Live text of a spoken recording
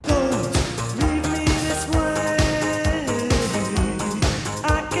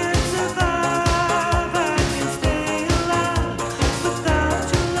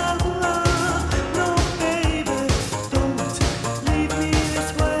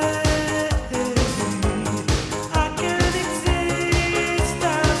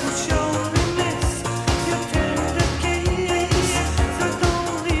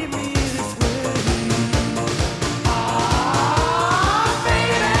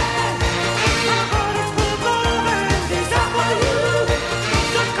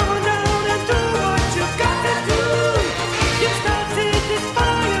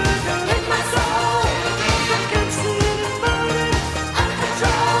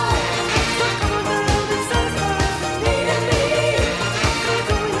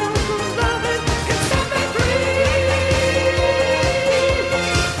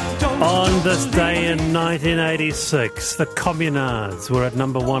Day in 1986, the Communards were at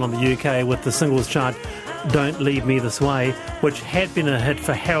number one on the UK with the singles chart Don't Leave Me This Way, which had been a hit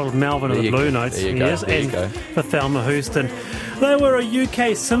for Harold Melvin and the Blue Notes, and for Thelma Houston. They were a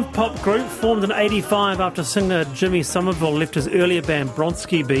UK synth-pop group formed in 85 after singer Jimmy Somerville left his earlier band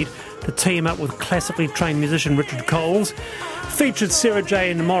Bronski Beat to team up with classically trained musician Richard Coles. Featured Sarah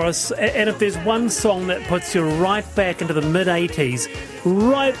Jane Morris, and if there's one song that puts you right back into the mid-80s,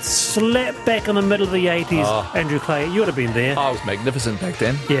 right slap back in the middle of the 80s, Andrew Clay, you would have been there. I was magnificent back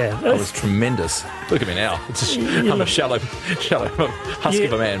then. Yeah. I was tremendous. Look at me now. I'm a shallow husk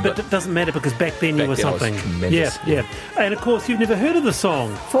of a man. But it doesn't matter because back then you were something. I was tremendous. Yeah. And of course, you've never heard of the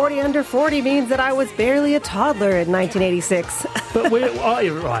song. 40 Under 40 means that I was barely a toddler in 1986. But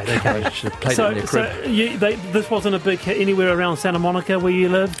you're right, okay. I should have played it in your crib. This wasn't a big hit anywhere around Santa Monica where you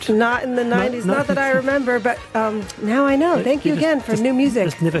lived? Not in the 90s, not that I remember, but now I know. Thank you again for new music.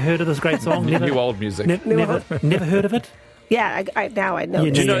 Just never heard of this great song? New old music. Never heard of it? Yeah, now I know.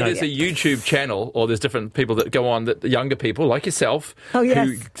 Do you know there's a YouTube channel, or there's different people that go on, that younger people like yourself,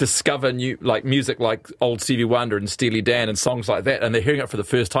 who discover new music like old Stevie Wonder and Steely Dan and songs like that, and they're hearing it for the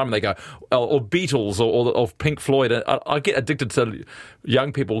first time, and they go, or Beatles or Pink Floyd. And I get addicted to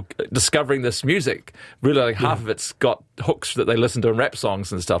young people discovering this music. Really, like half of it's got hooks that they listen to in rap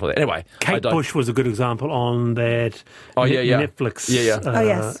songs and stuff like that. Anyway, Kate Bush was a good example on that Netflix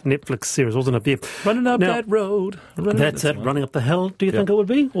Netflix series, wasn't it? Yeah. Running up that road. That's it. Running up the hill, do you think it would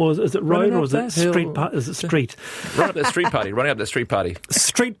be? Or is it road, or is it street? Is it street? Running up that street party.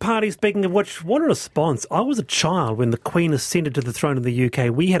 Street party, speaking of which, what a response. I was a child when the Queen ascended to the throne of the UK.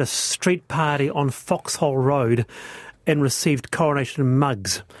 We had a street party on Foxhole Road and received coronation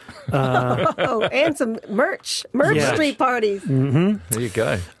mugs. And some merch street parties. Mm-hmm. There you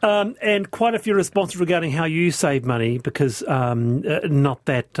go. And quite a few responses regarding how you save money, because not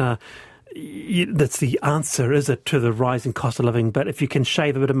that... that's the answer, is it, to the rising cost of living? But if you can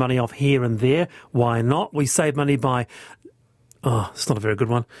shave a bit of money off here and there, why not? We save money by... it's not a very good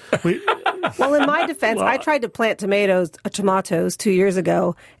one. Well, in my defense, I tried to plant tomatoes 2 years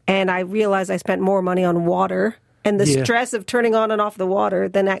ago, and I realized I spent more money on water and the stress of turning on and off the water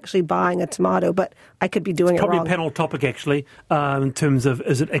than actually buying a tomato. But I could be doing it wrong. Probably a panel topic, actually, in terms of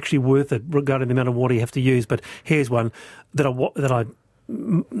is it actually worth it regarding the amount of water you have to use. But here's one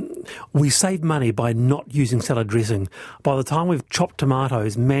we save money by not using salad dressing. By the time we've chopped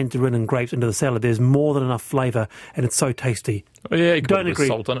tomatoes, mandarin and grapes into the salad, there's more than enough flavour, and it's so tasty. Oh, yeah, you can put a bit of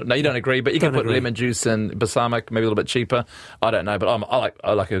salt on it. No, you don't agree, but you can put lemon juice and balsamic, maybe a little bit cheaper. I don't know, but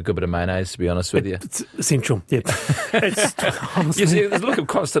I like a good bit of mayonnaise, to be honest with you. It's essential, yeah. You see, there's a look of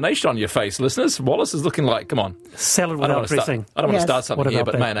consternation on your face, listeners. Wallace is looking like, come on. Salad without dressing. I don't want to start something here,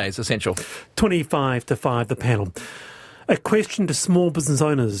 but mayonnaise, essential. 25 to 5, the panel. A question to small business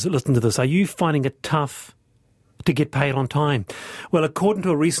owners. Listen to this. Are you finding it tough to get paid on time? Well, according to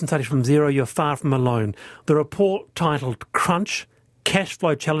a recent study from Xero, you're far from alone. The report, titled Crunch, Cash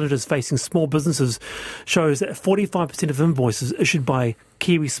Flow Challenges Facing Small Businesses, shows that 45% of invoices issued by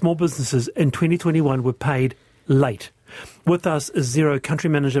Kiwi small businesses in 2021 were paid late. With us is Xero Country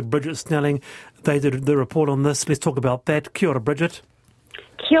Manager Bridget Snelling. They did the report on this. Let's talk about that. Kia ora, Bridget.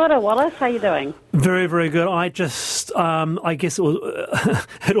 Kia ora, Wallace. How are you doing? Very, very good. I just, I guess it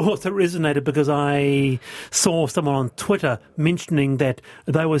also resonated because I saw someone on Twitter mentioning that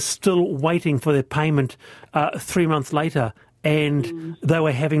they were still waiting for their payment 3 months later, and they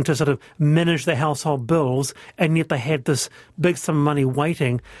were having to sort of manage their household bills, and yet they had this big sum of money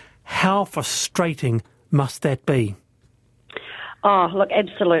waiting. How frustrating must that be? Oh, look,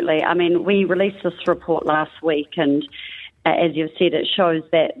 absolutely. I mean, we released this report last week, and as you've said, it shows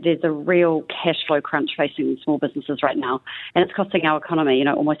that there's a real cash flow crunch facing small businesses right now, and it's costing our economy,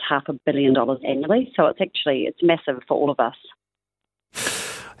 almost $500 million annually. So it's massive for all of us.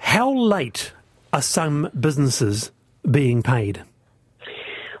 How late are some businesses being paid?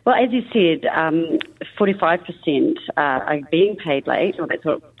 Well, as you said, 45% are being paid late. Well, that's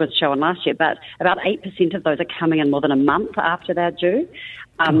what was shown last year, but about 8% of those are coming in more than a month after they're due.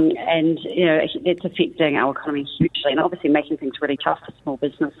 And, it's affecting our economy hugely and obviously making things really tough for small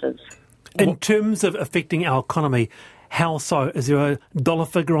businesses. In terms of affecting our economy, how so? Is there a dollar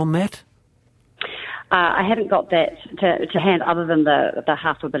figure on that? I haven't got that to hand other than the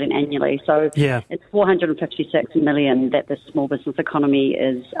 $500 million annually. So it's $456 million that the small business economy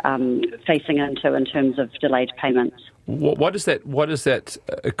is facing into in terms of delayed payments. Why is that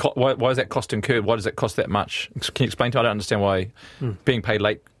cost incurred? Why does it cost that much? Can you explain to me? I don't understand why being paid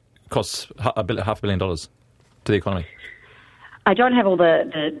late costs $500 million to the economy. I don't have all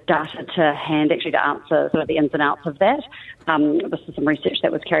the data to hand actually to answer sort of the ins and outs of that. This is some research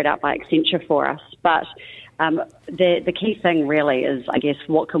that was carried out by Accenture for us. But the key thing really is, I guess,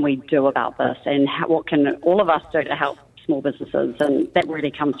 what can we do about this, and what can all of us do to help small businesses? And that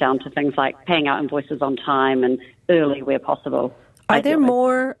really comes down to things like paying out invoices on time and early where possible. Are there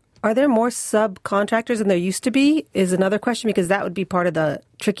more subcontractors than there used to be, is another question, because that would be part of the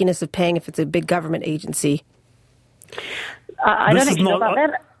trickiness of paying if it's a big government agency. I don't actually know about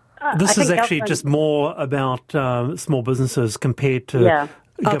that. This is actually just more about small businesses compared to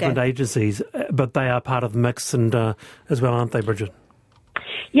government agencies, but they are part of the mix and as well, aren't they, Bridget?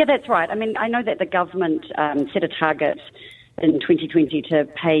 Yeah, that's right. I mean, I know that the government set a target in 2020 to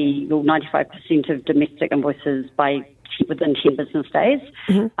pay 95% of domestic invoices within 10 business days.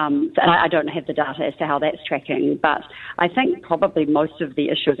 Mm-hmm. And I don't have the data as to how that's tracking, but I think probably most of the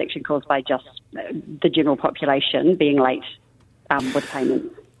issue is actually caused by just the general population being late with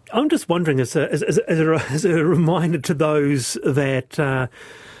payments. I'm just wondering, as a reminder to those that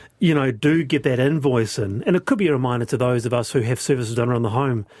do get that invoice in, and it could be a reminder to those of us who have services done around the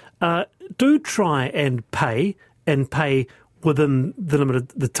home, do try and pay within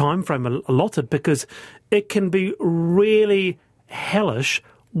the time frame allotted, because it can be really hellish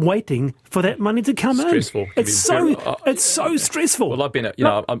waiting for that money to come stressful. In. It's so stressful. Well, I've been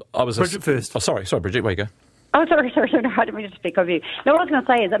I was Bridget first. Oh, sorry, Bridget, where you go? Oh, sorry, no, I didn't mean to speak of you. No, what I was going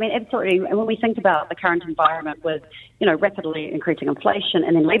to say is, I mean, absolutely, when we think about the current environment with, rapidly increasing inflation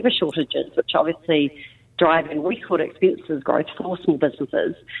and then labour shortages, which obviously driving record expenses growth for small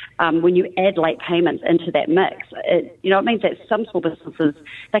businesses, when you add late payments into that mix, it means that some small businesses,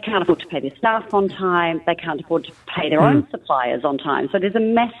 they can't afford to pay their staff on time, they can't afford to pay their own suppliers on time. So there's a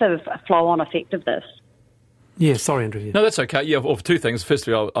massive flow-on effect of this. Yeah, sorry, Andrew. No, that's okay. Yeah, well, for two things.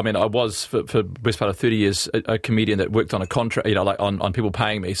 Firstly, I was, for the best part of 30 years, a comedian that worked on a contract, on people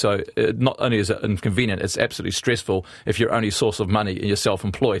paying me. So not only is it inconvenient, it's absolutely stressful if your only source of money and you're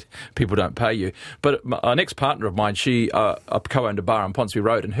self-employed, people don't pay you. But an ex-partner of mine, she co-owned a bar on Ponsonby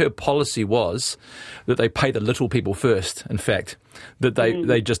Road, and her policy was that they pay the little people first, in fact. That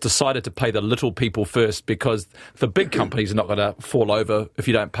they just decided to pay the little people first, because the big companies are not going to fall over if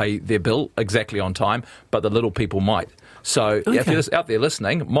you don't pay their bill exactly on time, but the little people might. So if you're out there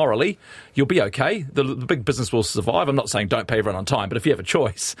listening, morally, you'll be okay. The big business will survive. I'm not saying don't pay everyone on time, but if you have a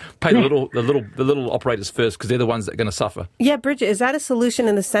choice, pay the little operators first, because they're the ones that are going to suffer. Yeah, Bridget, is that a solution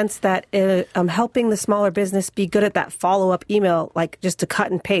in the sense that helping the smaller business be good at that follow-up email, like just to cut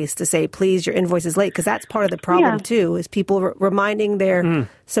and paste to say, please, your invoice is late? Because that's part of the problem too, is people reminding their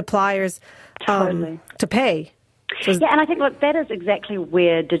suppliers to pay. And I think, look, that is exactly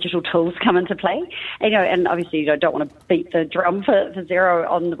where digital tools come into play. And obviously you don't want to beat the drum for Xero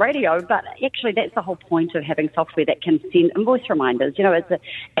on the radio, but actually that's the whole point of having software that can send invoice reminders. It's an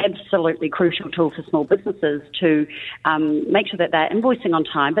absolutely crucial tool for small businesses to make sure that they're invoicing on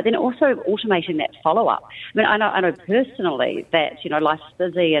time, but then also automating that follow-up. I mean, I know personally that, life's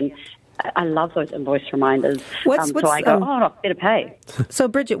busy, and I love those invoice reminders. So I go, better pay. So,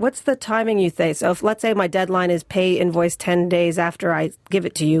 Bridget, what's the timing you think? So, if let's say my deadline is pay invoice 10 days after I give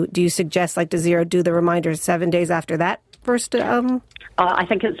it to you, do you suggest, like, does Xero do the reminders 7 days after that first? I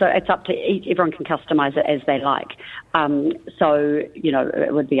think it's up to everyone can customize it as they like.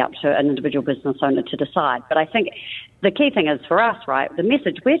 It would be up to an individual business owner to decide. But I think the key thing is for us, right, the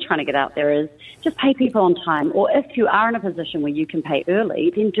message we're trying to get out there is just pay people on time. Or if you are in a position where you can pay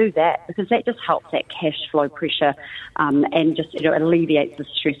early, then do that, because that just helps that cash flow pressure and just alleviates the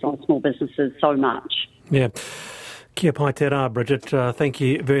stress on small businesses so much. Yeah. Kia pai te rā, Bridget. Thank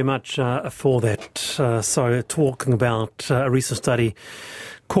you very much for that. So talking about a recent study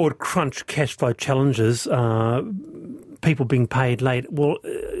called Crunch Cash Flow Challenges, people being paid late. Well,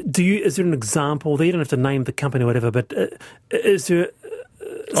 is there an example there? You don't have to name the company or whatever, but is there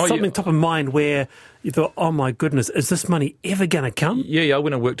something top of mind where you thought, oh my goodness, is this money ever going to come? Yeah, I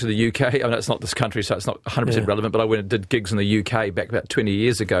went and worked to the UK. I mean, it's not this country, so it's not 100% relevant, but I went and did gigs in the UK back about 20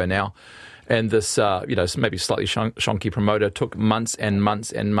 years ago now. And this, maybe slightly shonky promoter took months and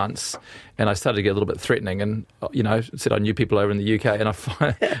months and months. And I started to get a little bit threatening and, said I knew people over in the UK. And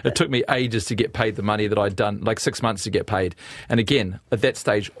it took me ages to get paid the money that I'd done, like 6 months to get paid. And again, at that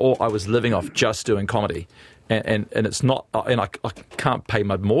stage, I was living off just doing comedy. And it's not, and I can't pay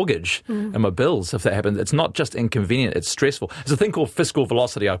my mortgage and my bills if that happens. It's not just inconvenient, it's stressful. There's a thing called fiscal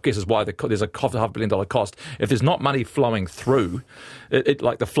velocity, I guess is why there's a $500 million cost. If there's not money flowing through, it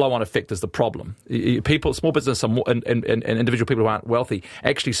like the flow-on effect is the problem. People, small business and individual people who aren't wealthy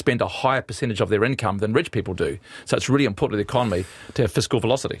actually spend a higher percentage of their income than rich people do. So it's really important to the economy to have fiscal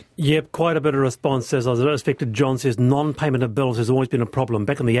velocity. Yep, quite a bit of response says, as I expected. John says, non-payment of bills has always been a problem.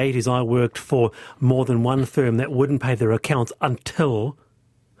 Back in the 80s, I worked for more than one firm that wouldn't pay their accounts until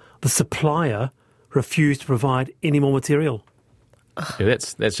the supplier refused to provide any more material. Yeah,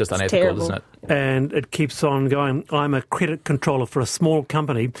 that's just unethical, terrible. Isn't it? And it keeps on going. I'm a credit controller for a small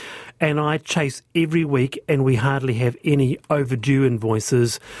company, and I chase every week, and we hardly have any overdue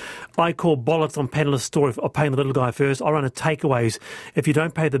invoices. I call bollocks on panellists' story of paying the little guy first. I run a takeaways. If you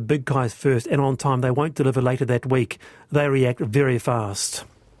don't pay the big guys first and on time, they won't deliver later that week. They react very fast.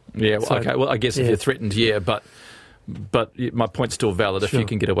 Yeah, well, okay. Well, I guess if you're threatened, but my point's still valid if you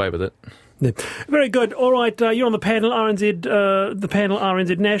can get away with it. Yeah. Very good. All right, you're on the panel,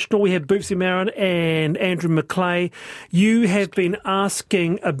 RNZ National. We have Boopsie Maran and Andrew McClay. You have been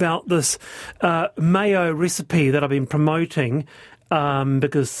asking about this mayo recipe that I've been promoting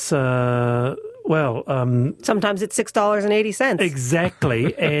because... sometimes it's $6.80.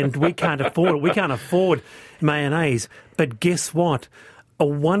 Exactly, and we can't afford it. We can't afford mayonnaise. But guess what? A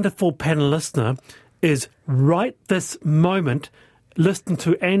wonderful panel listener is right this moment listening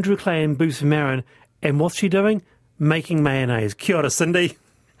to Andrew Clay and Boopsie Maran, and what's she doing? Making mayonnaise. Kia ora, Cindy.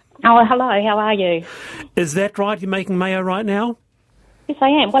 Oh, hello, how are you? Is that right? You're making mayo right now? Yes, I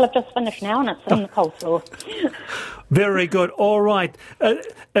am. Well, I've just finished now, and it's in the coleslaw. Very good. All right.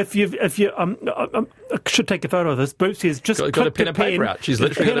 If you, I should take a photo of this. Boopsie has just got a pen and paper out. She's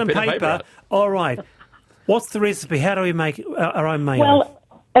literally got a pen and paper out. All right. What's the recipe? How do we make our own mayo? Well,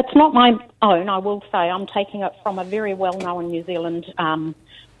 it's not my own, I will say. I'm taking it from a very well-known New Zealand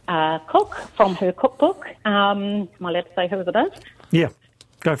cook from her cookbook. Am I allowed to say who it is? Yeah,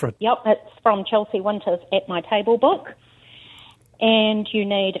 go for it. Yep, it's from Chelsea Winter's At My Table book. And you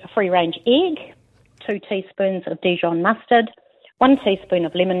need a free-range egg, 2 teaspoons of Dijon mustard, 1 teaspoon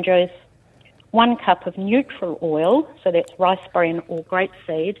of lemon juice, 1 cup of neutral oil, so that's rice bran or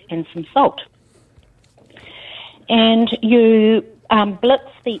grapeseed, and some salt. And you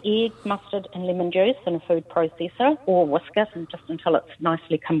blitz the egg, mustard and lemon juice in a food processor or whisk it and just until it's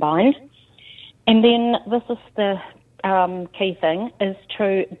nicely combined. And then this is the key thing, is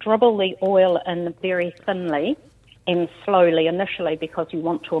to dribble the oil in very thinly and slowly initially because you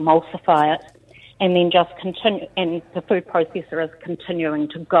want to emulsify it, and then just continue, and the food processor is continuing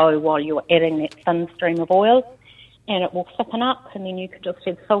to go while you're adding that thin stream of oil, and it will thicken up, and then you can just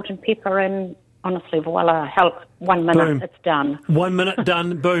add salt and pepper in. Honestly, voila, 1 minute, boom. It's done. 1 minute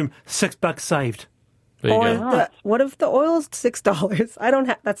done, boom, $6 saved. There you go. What if the oil's $6? I don't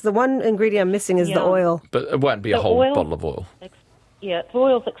have. That's the one ingredient I'm missing is the oil. But it won't be a whole bottle of oil. The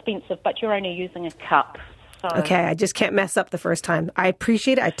oil's expensive, but you're only using a cup. So. Okay, I just can't mess up the first time. I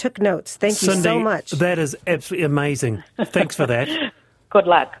appreciate it. I took notes. Thank you so much. That is absolutely amazing. Thanks for that. Good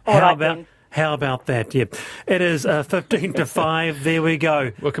luck. How about that? Yep. It is 15 to 5. There we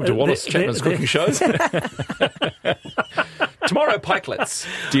go. Welcome to Wallace Chapman's cooking shows. Tomorrow, pikelets.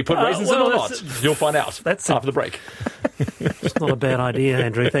 Do you put raisins in or not? You'll find out after the break. It's not a bad idea,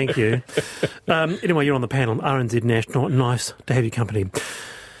 Andrew. Thank you. Anyway, you're on the panel. RNZ National. Nice to have your company.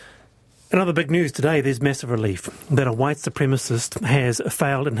 Another big news today, there's massive relief that a white supremacist has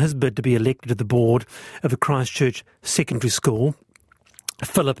failed in his bid to be elected to the board of the Christchurch Secondary School.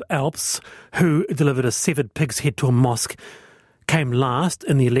 Philip Alps, who delivered a severed pig's head to a mosque, came last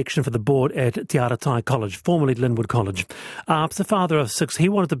in the election for the board at Te Aratai College, formerly Linwood College. Alps, a father of 6, he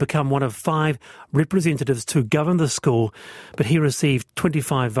wanted to become one of 5 representatives to govern the school, but he received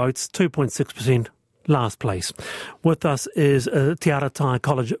 25 votes, 2.6%, last place. With us is Te Aratai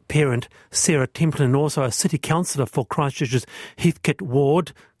College parent Sarah Templin, and also a city councillor for Christchurch's Heathcote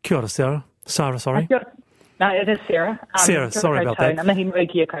ward. Kia ora, Sarah. Sarah, sorry. No, it is Sarah. Sarah, sorry about that.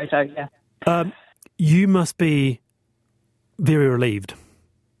 You must be very relieved.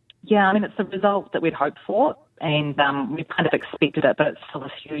 Yeah, I mean, it's the result that we'd hoped for, and we kind of expected it, but it's still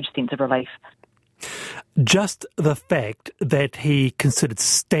a huge sense of relief. Just the fact that he considered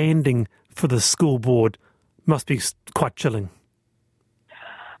standing for the school board must be quite chilling.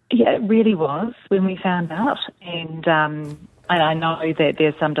 Yeah, it really was when we found out, and I know that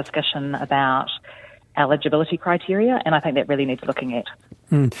there's some discussion about eligibility criteria, and I think that really needs looking at.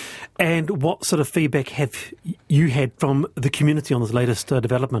 And what sort of feedback have you had from the community on this latest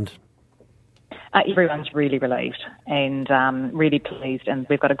development? Everyone's really relieved and really pleased, and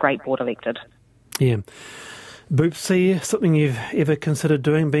we've got a great board elected. Yeah. Boopsie, something you've ever considered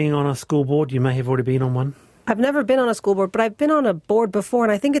doing, being on a school board? You may have already been on one. I've never been on a school board, but I've been on a board before,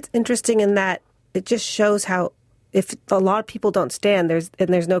 and I think it's interesting in that it just shows how if a lot of people don't stand,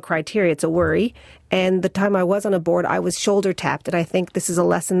 there's no criteria, it's a worry. And the time I was on a board, I was shoulder tapped, and I think this is a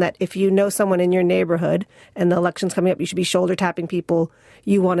lesson that if you know someone in your neighborhood and the election's coming up, you should be shoulder tapping people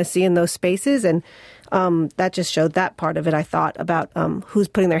you want to see in those spaces. And that just showed that part of it, I thought, about who's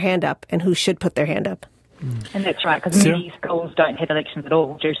putting their hand up and who should put their hand up. And that's right, because many schools don't have elections at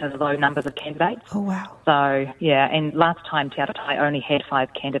all due to the low numbers of candidates. Oh, wow. So, yeah, and last time Te Aratai only had 5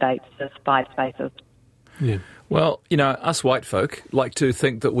 candidates, just 5 spaces. Yeah. Well, you know, us white folk like to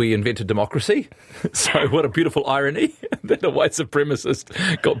think that we invented democracy. So what a beautiful irony that a white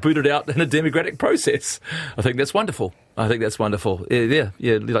supremacist got booted out in a democratic process. I think that's wonderful. Yeah,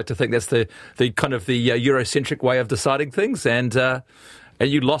 you like to think that's the kind of the Eurocentric way of deciding things. And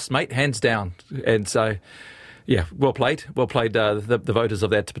you lost, mate, hands down. And so, yeah, well played, the voters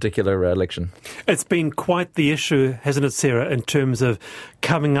of that particular election. It's been quite the issue, hasn't it, Sarah, in terms of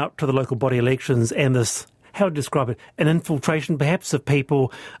coming up to the local body elections and this, how to describe it, an infiltration perhaps of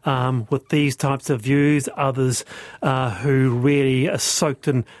people with these types of views, others who really are soaked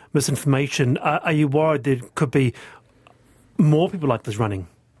in misinformation. Are you worried there could be more people like this running?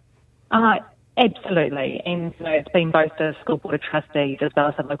 Absolutely, and it's been both the School Board of Trustees as well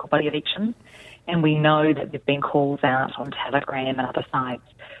as the local body elections, and we know that there have been calls out on Telegram and other sites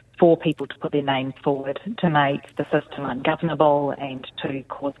for people to put their names forward to make the system ungovernable and to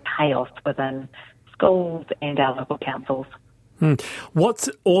cause chaos within schools and our local councils. What's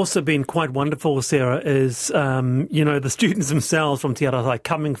also been quite wonderful, Sarah, is, the students themselves from Te Aratai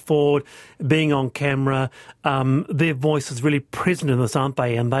coming forward, being on camera. Their voice is really present in this, aren't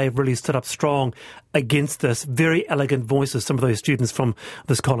they? And they've really stood up strong against this. Very elegant voices, some of those students from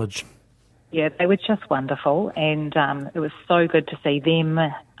this college. Yeah, they were just wonderful. And it was so good to see them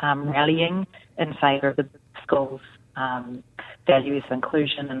rallying in favour of the school's values of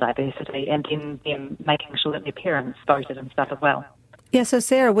inclusion and diversity, and then them making sure that their parents voted and stuff as well. Yeah, so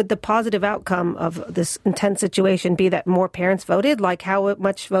Sarah, would the positive outcome of this intense situation be that more parents voted? Like how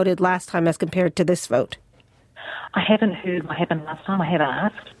much voted last time as compared to this vote? I haven't heard what happened last time. I have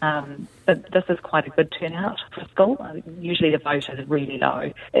asked, but this is quite a good turnout for school. Usually the vote is really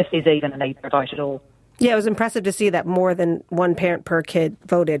low, if there's even a need for a vote at all. Yeah, it was impressive to see that more than one parent per kid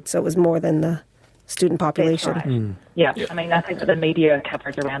voted, so it was more than the student population. That's right. Yeah, I mean, I think that the media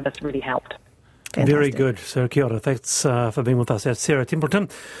coverage around this really helped. Fantastic. Very good. Sarah, kia ora. Thanks for being with us. That's Sarah Templeton,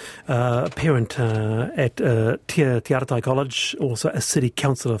 parent at Te Aratai College, also a city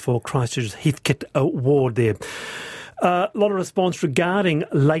councillor for Christchurch's Heathcote Ward there. A lot of response regarding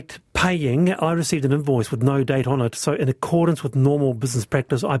late paying. I received an invoice with no date on it, so in accordance with normal business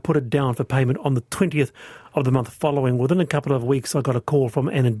practice, I put it down for payment on the 20th of the month following. Within a couple of weeks, I got a call from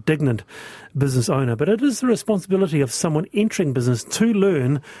an indignant business owner. But it is the responsibility of someone entering business to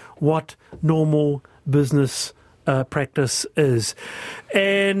learn what normal business practice is.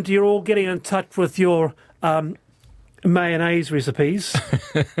 And you're all getting in touch with your mayonnaise recipes.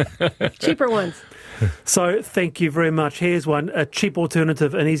 Cheaper ones. So thank you very much. Here's one, a cheap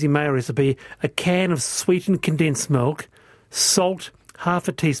alternative, an easy mayo recipe, a can of sweetened condensed milk, salt, half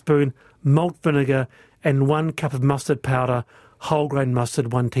a teaspoon, malt vinegar, and 1 cup of mustard powder, whole grain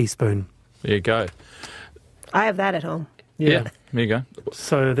mustard, 1 teaspoon. There you go. I have that at home. Yeah, there you go.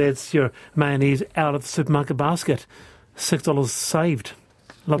 So that's your mayonnaise out of the supermarket basket. $6 saved.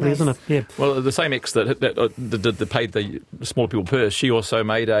 Lovely, nice. Isn't it? Yeah. Well, the same ex that paid the small people purse, she also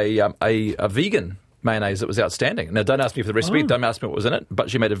made a vegan mayonnaise that was outstanding. Now, don't ask me for the recipe. Don't ask me what was in it.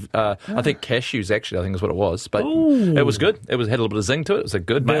 But she made I think cashews, actually, I think is what it was. But it was good. It had a little bit of zing to it. It was a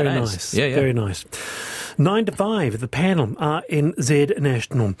good Very mayonnaise. Nice. Yeah. Very nice. 9 to 5, the panel are in Z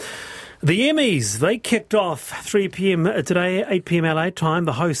National. The Emmys, they kicked off 3 p.m. today, 8 p.m. LA time.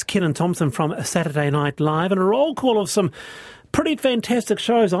 The host, Kenan Thompson from Saturday Night Live, and a roll call of some pretty fantastic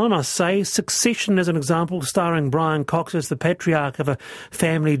shows, I must say. Succession, as an example, starring Brian Cox as the patriarch of a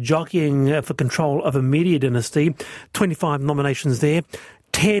family jockeying for control of a media dynasty. 25 nominations there.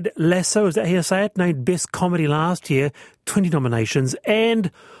 Ted Lasso, is that how you say it? Named Best Comedy last year. 20 nominations.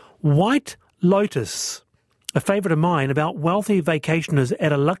 And White Lotus, a favourite of mine, about wealthy vacationers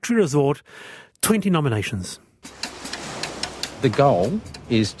at a luxury resort. 20 nominations. The goal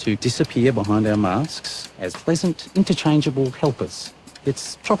is to disappear behind our masks as pleasant, interchangeable helpers.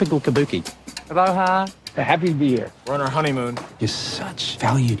 It's tropical kabuki. Aloha. Happy to be here. We're on our honeymoon. You're such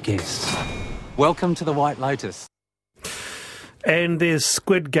valued guests. Welcome to the White Lotus. And there's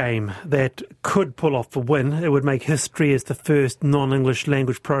Squid Game that could pull off the win. It would make history as the first non-English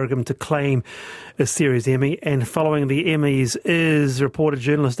language program to claim a series Emmy. And following the Emmys is reporter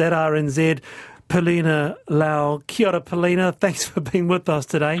journalist at RNZ, Perlina Lau. Kia ora, Perlina. Thanks for being with us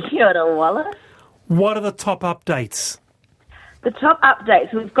today. Kia ora, Wallace. What are the top updates? The top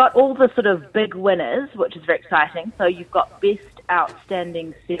updates, we've got all the sort of big winners, which is very exciting. So you've got Best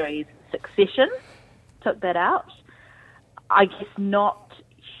Outstanding Series Succession, took that out. I guess not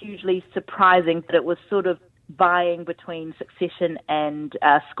hugely surprising that it was sort of vying between Succession and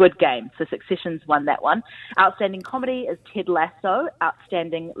Squid Game. So Succession's won that one. Outstanding Comedy is Ted Lasso.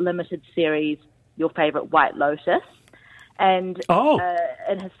 Outstanding Limited Series, your favourite White Lotus. And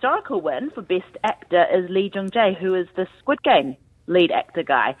an historical win for Best Actor is Lee Jung-jae, who is the Squid Game lead actor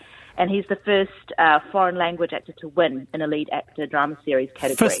guy. And he's the first foreign language actor to win in a lead actor drama series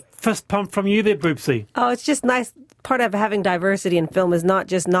category. Fist pump from you there, Boopsie. Oh, it's just nice. Part of having diversity in film is not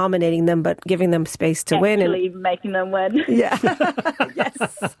just nominating them, but giving them space to win. Actually making them win. Yeah. Yes.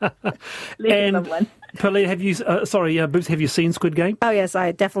 Letting them win. Perlina, Boopsie, have you seen Squid Game? Oh, yes,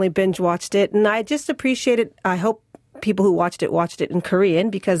 I definitely binge-watched it. And I just appreciate it. I hope people who watched it in Korean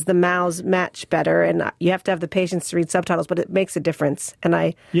because the mouths match better and you have to have the patience to read subtitles, but it makes a difference. And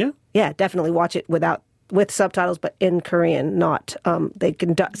I definitely watch it with subtitles, but in Korean, not they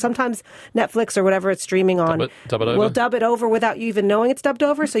can sometimes Netflix or whatever it's streaming on will dub it over without you even knowing it's dubbed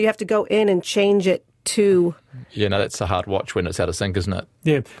over, so you have to go in and change it to... Yeah, no, that's a hard watch when it's out of sync, isn't it?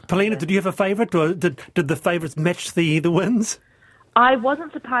 Yeah. Perlina, did you have a favourite, or did the favourites match the wins? I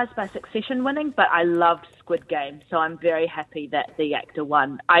wasn't surprised by Succession winning, but I loved Squid Game, so I'm very happy that the actor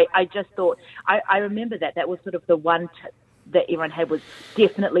won. I just thought, I remember that was sort of the one tip that everyone had was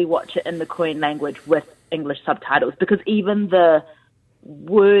definitely watch it in the Korean language with English subtitles, because even the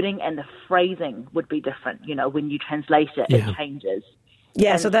wording and the phrasing would be different. You know, when you translate it, it changes.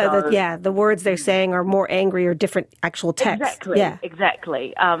 Yeah, the words they're saying are more angry or different actual text.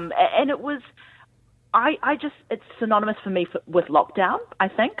 Exactly. And it was... it's synonymous for me with lockdown, I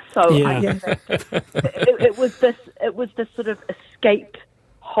think. So I think it was this sort of escape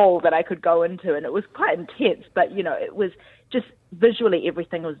hole that I could go into, and it was quite intense. But it was just visually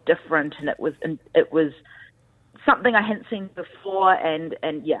everything was different, and it was something I hadn't seen before, and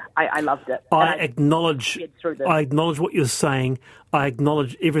I loved it. I acknowledge what you're saying. I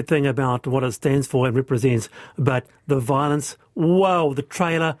acknowledge everything about what it stands for and represents, but the violence, the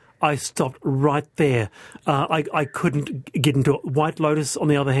trailer, I stopped right there. I couldn't get into it. White Lotus, on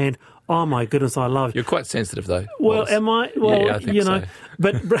the other hand, oh my goodness, I loved. You're quite sensitive, though. Well, Wallace. am I? Well, yeah, I think so.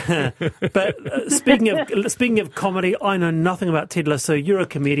 But speaking of comedy, I know nothing about Ted Lasso. You're a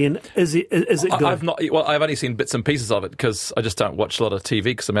comedian. Is it good? I've only seen bits and pieces of it because I just don't watch a lot of TV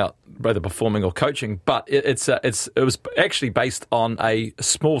because I'm out either performing or coaching. But it was actually based on a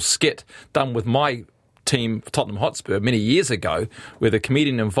small skit done with my team, Tottenham Hotspur, many years ago, where the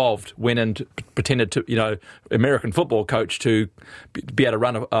comedian involved went and pretended to, American football coach to be able to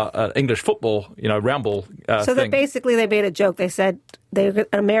run an English football, round ball So thing. they made a joke. They said, an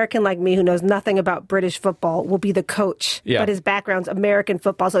American like me who knows nothing about British football will be the coach, but his background's American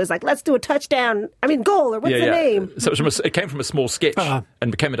football. So he's like, let's do a goal, or what's the name? So it came from a small sketch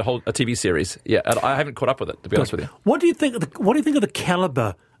and became a TV series. Yeah, and I haven't caught up with it, to be honest with you. What do you think of the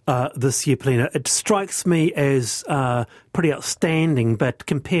calibre this year, Perlina? It strikes me as pretty outstanding, but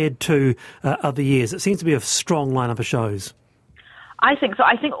compared to other years, it seems to be a strong lineup of shows. I think so.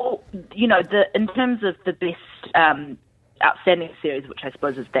 I think in terms of the best outstanding series, which I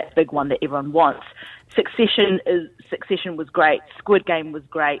suppose is that big one that everyone wants, Succession was great. Squid Game was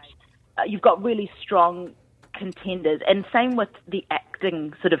great. You've got really strong contenders, and same with the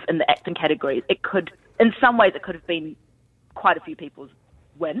acting, sort of in the acting category. In some ways, it could have been quite a few people's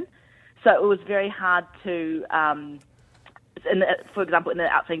win. So it was very hard to, for example, in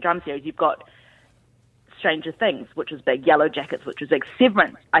the outstanding drama series, you've got Stranger Things, which was big, Yellow Jackets, which was big,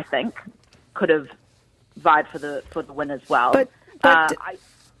 Severance, I think, could have vied for the win as well.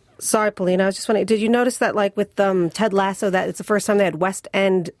 Sorry, Perlina, I was just wondering, did you notice that, like with Ted Lasso, that it's the first time they had West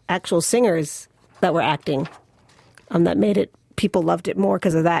End actual singers that were acting, that made it, people loved it more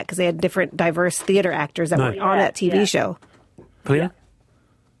because of that, because they had different diverse theatre actors that were on that TV show. Perlina?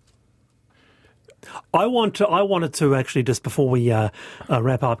 I wanted to actually, just before we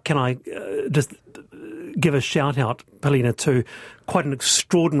wrap up, can I just give a shout out, Perlina, to quite an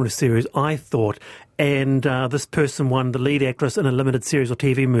extraordinary series, I thought. And this person won the lead actress in a limited series or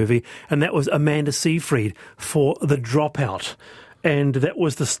TV movie, and that was Amanda Seyfried for The Dropout. And that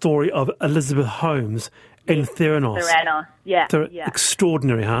was the story of Elizabeth Holmes in Theranos. Theranos, yeah.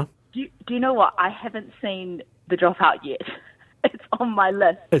 Extraordinary, huh? Do you know what? I haven't seen The Dropout yet. it's on my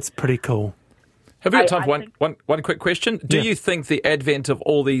list. It's pretty cool. Have you got time for one quick question? Do you think the advent of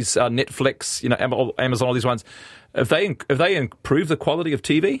all these Netflix, Amazon, all these ones, if they improve the quality of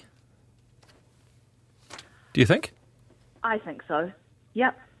TV? Do you think? I think so.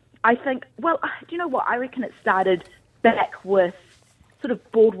 Yep. I think, well, do you know what? I reckon it started back with sort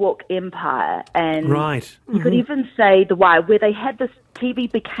of Boardwalk Empire, and you could even say The Wire, where they had this,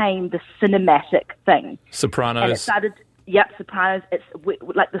 TV became the cinematic thing. Sopranos. And it started... Yep, Sopranos, it's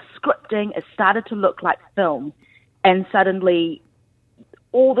like the scripting, it started to look like film, and suddenly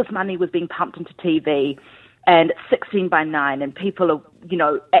all this money was being pumped into TV, and it's 16 by 9, and people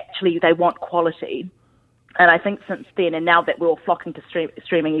are, actually they want quality. And I think since then, and now that we're all flocking to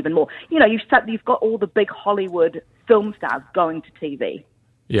streaming even more, you've got all the big Hollywood film stars going to TV.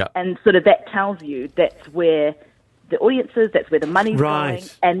 Yeah. And sort of that tells you that's where the audience is, that's where the money's going,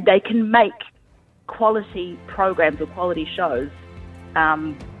 and they can make quality programs or quality shows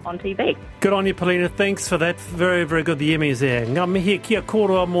on TV. Good on you, Perlina. Thanks for that. Very, very good. The Emmys there. Ngā mihi kia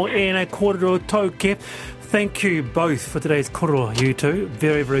koroa mo ēnei kōrero tauke. Thank you both for today's kōrero, you two.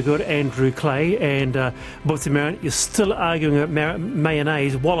 Very, very good. Andrew Clay and Boopsie Maran. You're still arguing about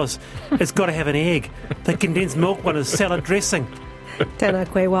mayonnaise. Wallace, it's got to have an egg. The condensed milk one is salad dressing.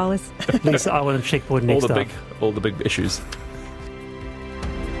 Tēnā koe, Wallace. Lisa Owen and Checkboard next up. All the big issues.